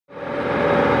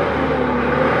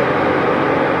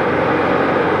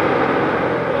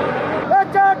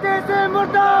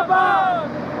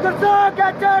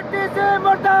HRTC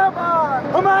मुर्दाबाद।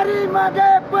 हमारी मांगे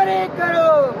पूरी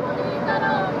करो,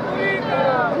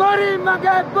 हमारी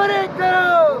मांगे पूरी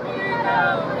करो।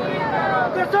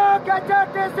 कृषक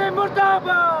एचआरटीसी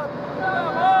मुर्दाबाद,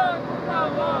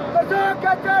 कृषक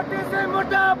एचआरटीसी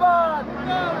मुर्दाबाद।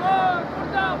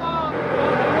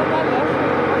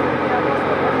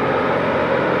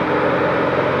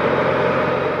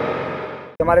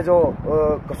 हमारे जो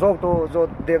कसोक तो जो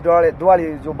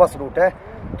दिवाली जो बस रूट है,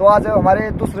 तो आज हमारे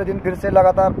दूसरे दिन फिर से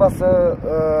लगातार बस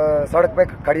सड़क पे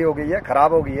खड़ी हो गई है,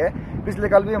 खराब हो गई है। पिछले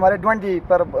कल भी हमारे 20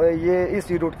 पर ये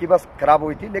इसी रूट की बस खराब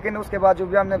हुई थी, लेकिन उसके बाद जो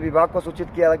भी हमने विभाग को सूचित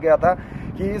किया गया था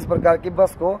कि इस प्रकार की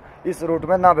बस को इस रूट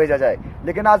में ना भेजा जाए,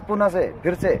 लेकिन आज पुनः से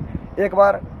फिर से एक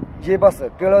बार ये बस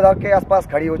केलोदार के आसपास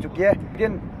खड़ी हो चुकी है।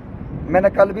 लेकिन मैंने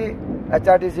कल भी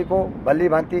एचआरटीसी को भली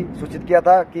भांति सूचित किया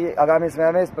था कि आगामी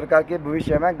समय में इस प्रकार के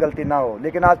भविष्य में गलती ना हो,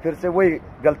 लेकिन आज फिर से वही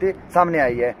गलती सामने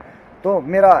आई है। तो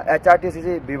मेरा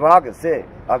एचआरटीसी विभाग से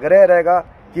आग्रह रहेगा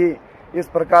कि इस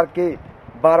प्रकार की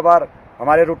बार बार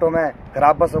हमारे रूटों में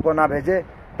खराब बसों को ना भेजे,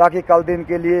 ताकि कल दिन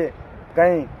के लिए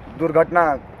कहीं दुर्घटना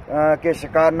के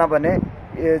शिकार न बने।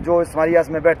 जो सवारियाँ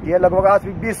इसमें बैठती है, लगभग आज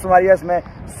भी 20 सवारियाँ इसमें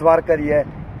सवार करी है,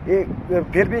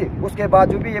 फिर भी उसके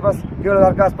बावजूद भी ये बस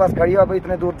केलोदार के आसपास खड़ी है। अब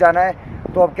इतने दूर जाना है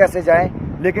तो अब कैसे जाएं?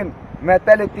 लेकिन मैं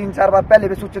पहले 3-4 बार पहले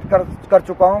भी सूचित कर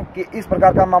चुका हूं कि इस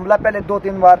प्रकार का मामला पहले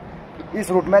 2-3 बार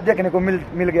इस रूट में देखने को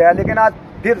मिल गया है, लेकिन आज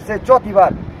फिर से चौथी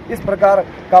बार इस प्रकार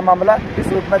का मामला इस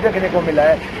रूट में देखने को मिला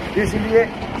है। इसलिए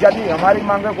यदि हमारी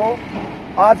मांगों को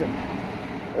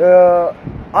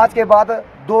आज के बाद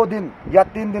 2 दिन या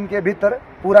 3 दिन के भीतर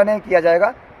पूरा नहीं किया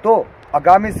जाएगा, तो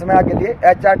आगामी समय के लिए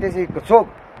एचआरटीसी कसोक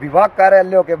विभाग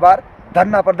कार्यालयों के बाहर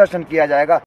धरना प्रदर्शन किया जाएगा।